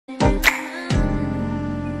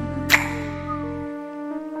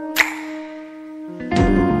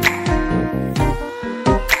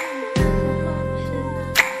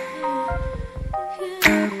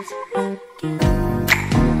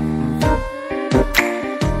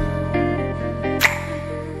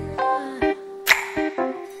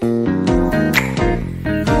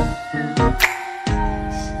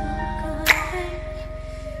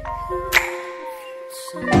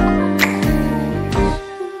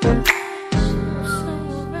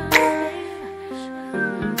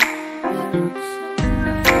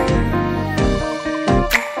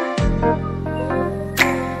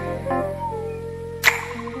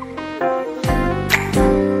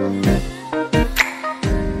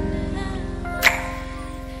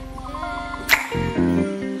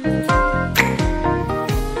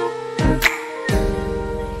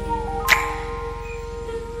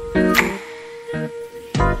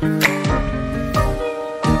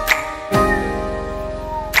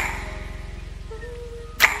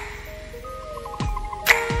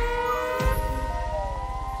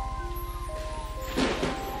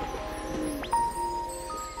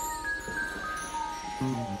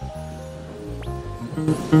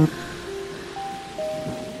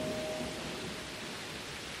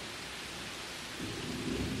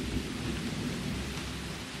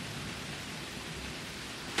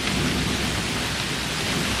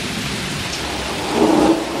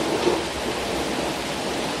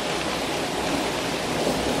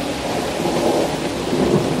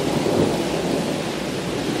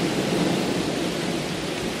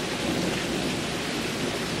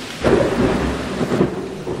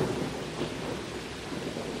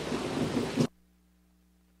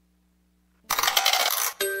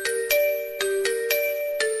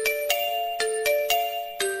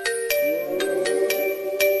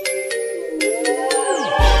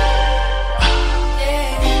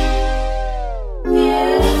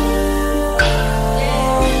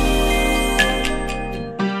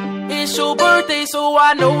So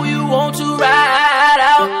I know you want to ride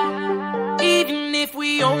out, even if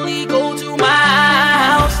we only go to my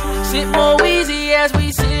house. Sit more easy as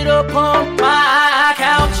we sit upon my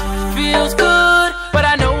couch. Feels good, but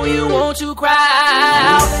I know you want to cry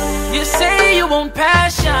out. You say you want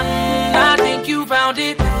passion, I think you found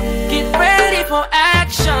it. Get ready for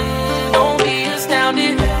action, don't be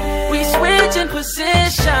astounded. We switching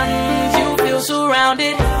positions, you feel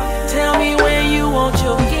surrounded. Tell me where you want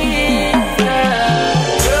your gift.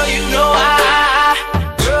 Girl,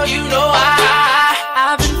 you know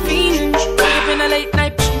I've been fiending, up in a late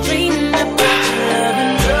night dreaming about your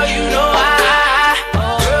loving. Girl, you know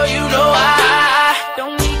I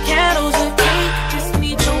don't need candles and cake, just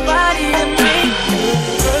need your body to make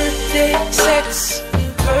birthday sex,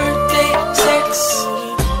 birthday sex,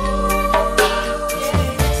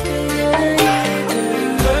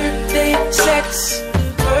 birthday sex,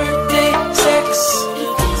 birthday sex.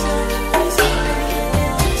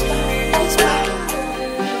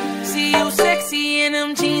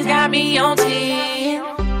 Got me on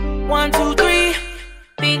 10. 1, 2, 3.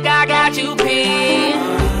 Think I got you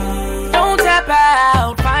pinned. Don't tap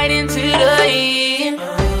out, fight into the end.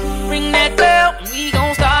 Ring that bell, we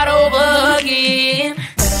gon' start over again.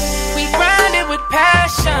 We grind it with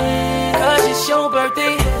passion, cause it's your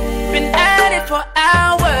birthday. Been at it for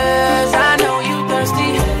hours, I know you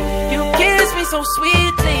thirsty. You kiss me so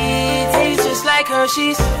sweetly, tastes just like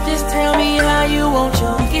Hershey's. Just tell me how you want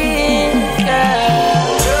your gift, girl.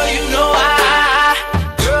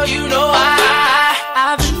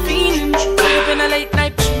 I've been fiending, up in a late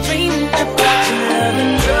night dreaming about your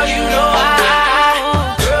loving. Girl, you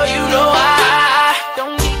know I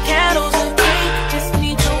don't need candles and cake, just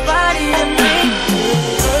need your body to make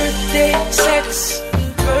birthday sex,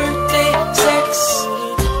 birthday sex,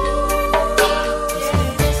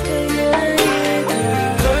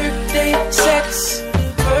 birthday sex,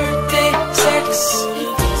 birthday sex.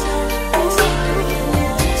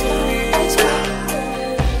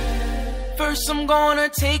 First I'm gonna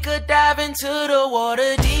take a dive into the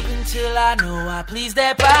water deep until I know I please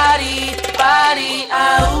that body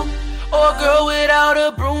out. Or girl, without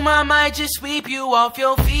a broom I might just sweep you off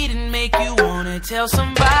your feet and make you wanna tell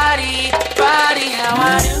somebody how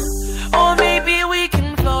I do. Or maybe we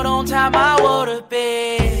can float on top my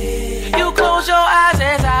waterbed. You close your eyes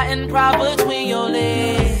as I improv between your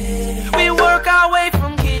legs. We work our way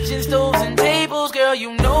from kitchen stoves and tables. Girl,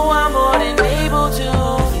 you know I'm more than able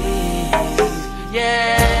to.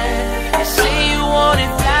 Yeah, you say you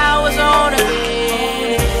wanted flowers on a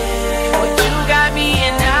bed, but you got me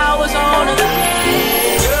in hours on a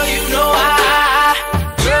bed. Girl, you know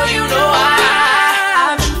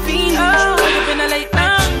I've been fiending, up in a late night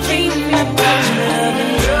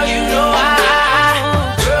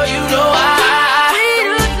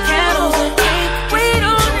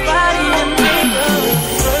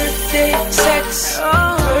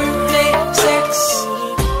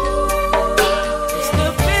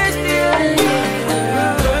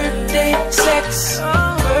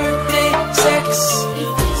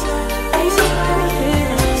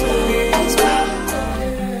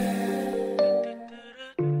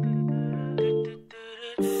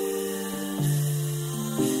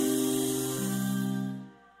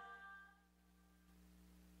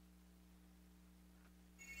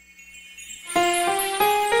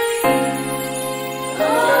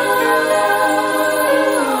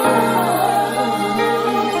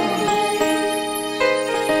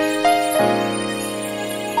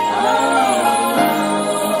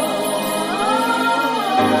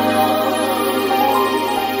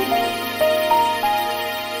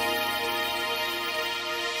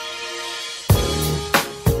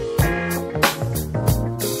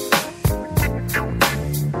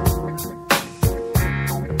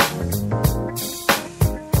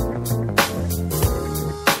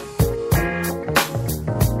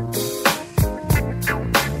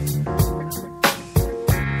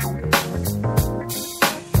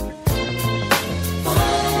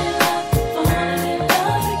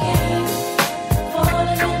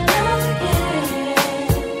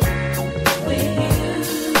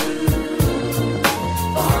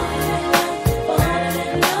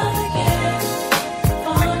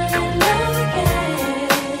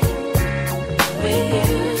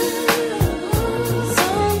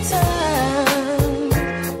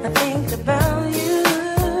about you,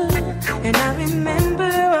 and I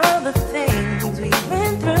remember all the things we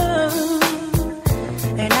went through,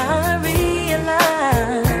 and I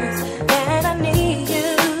realize that I need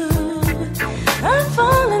you. I'm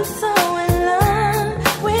falling so in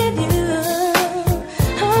love with you.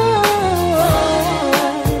 Oh,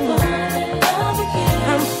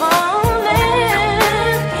 I'm falling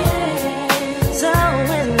so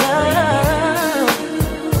in love.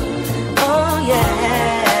 Oh yeah.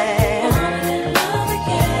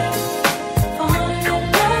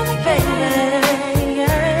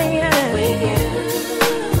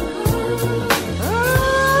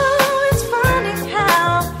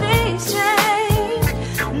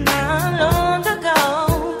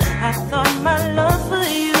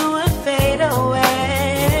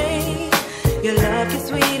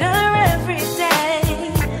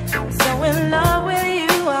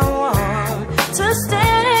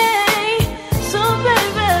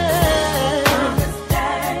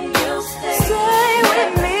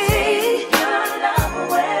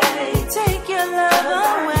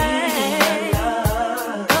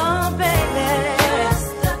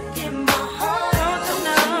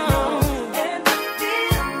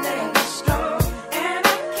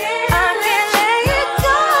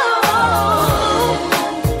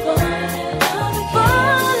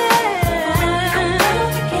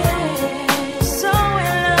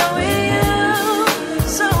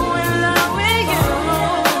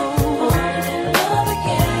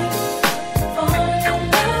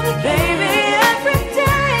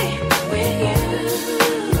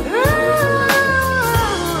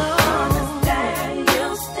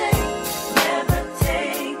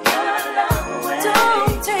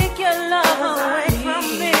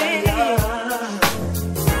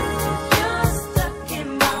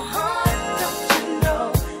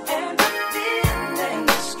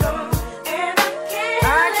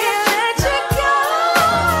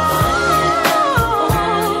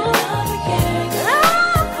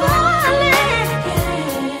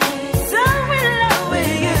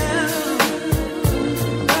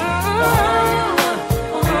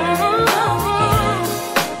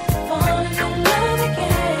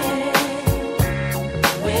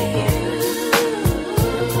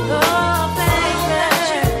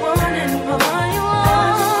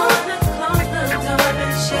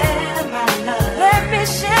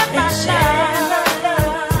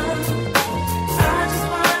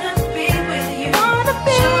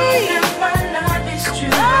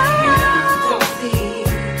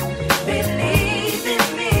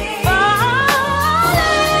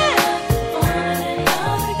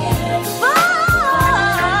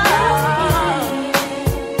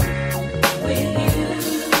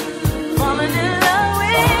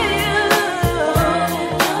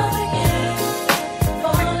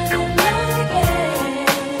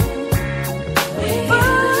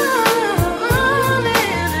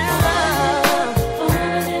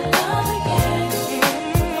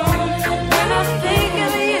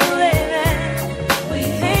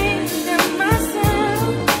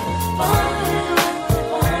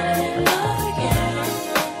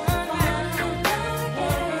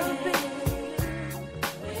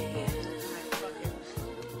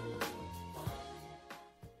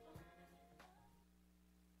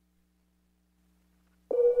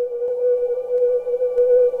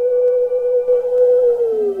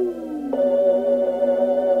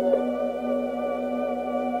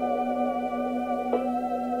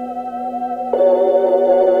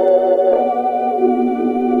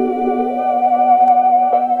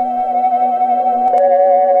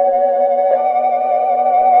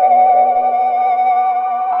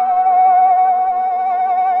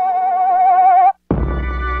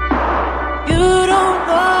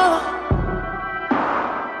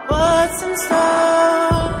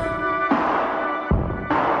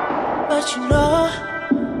 but you know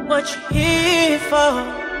what you're here for.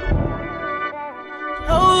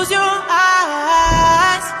 Close your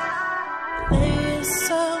eyes, lay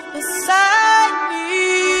yourself beside me.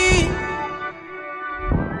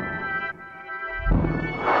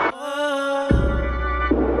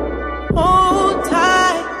 Hold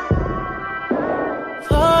tight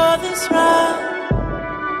for this ride.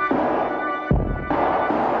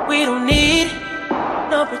 We don't need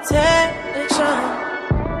no protection.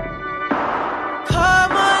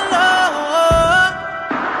 Come along,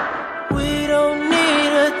 we don't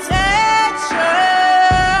need attention.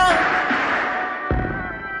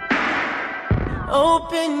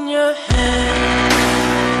 Open your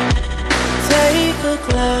hand, take a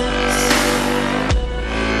glass.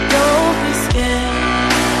 Don't be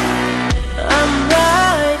scared, I'm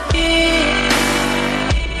right here.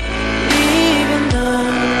 Even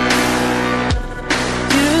though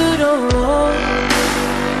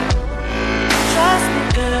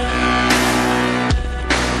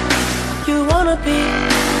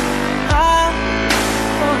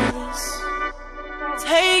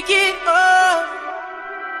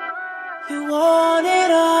You want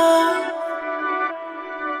it all,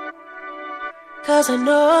 'cause I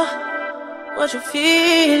know what you're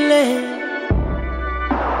feeling.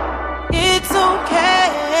 It's okay,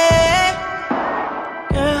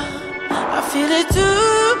 girl, I feel it too.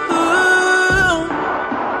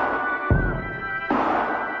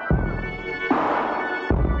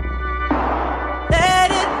 Let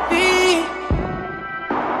it be,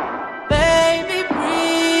 baby,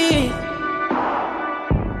 breathe.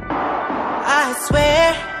 I swear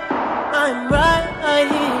I'm right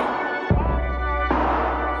here.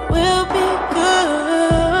 We'll be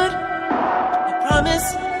good, I promise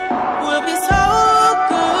we'll be so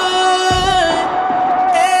good.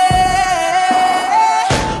 Hey,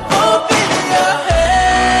 open your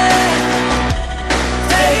head,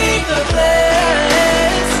 take a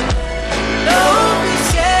glance. Don't be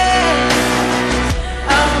scared,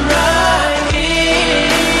 I'm right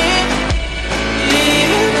here.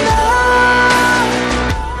 Even though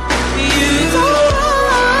you don't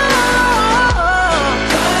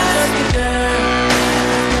trust me, girl.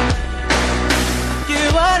 You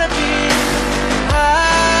wanna be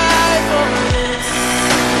high for this.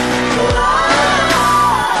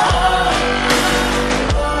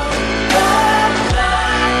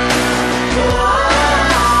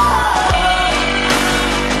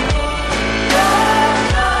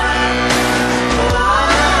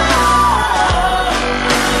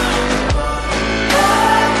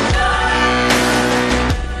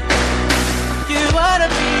 You wanna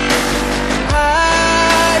be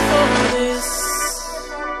high for this.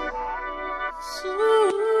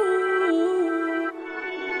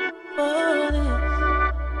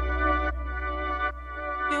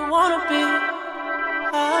 You wanna be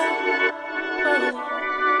high for this.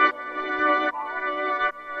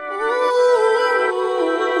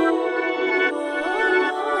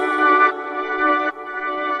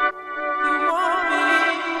 You wanna be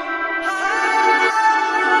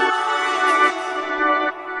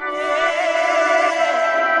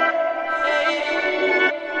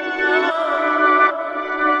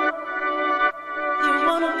You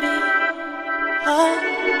wanna be high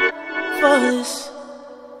for this.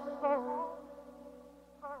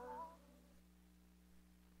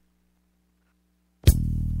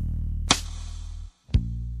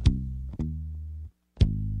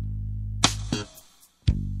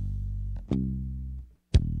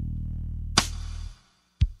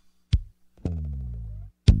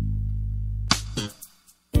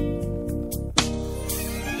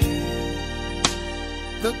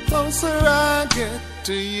 The closer I get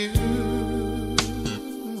to you,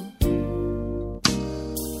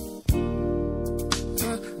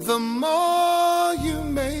 the more you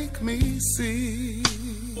make me see.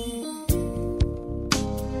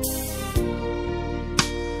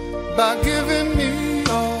 By giving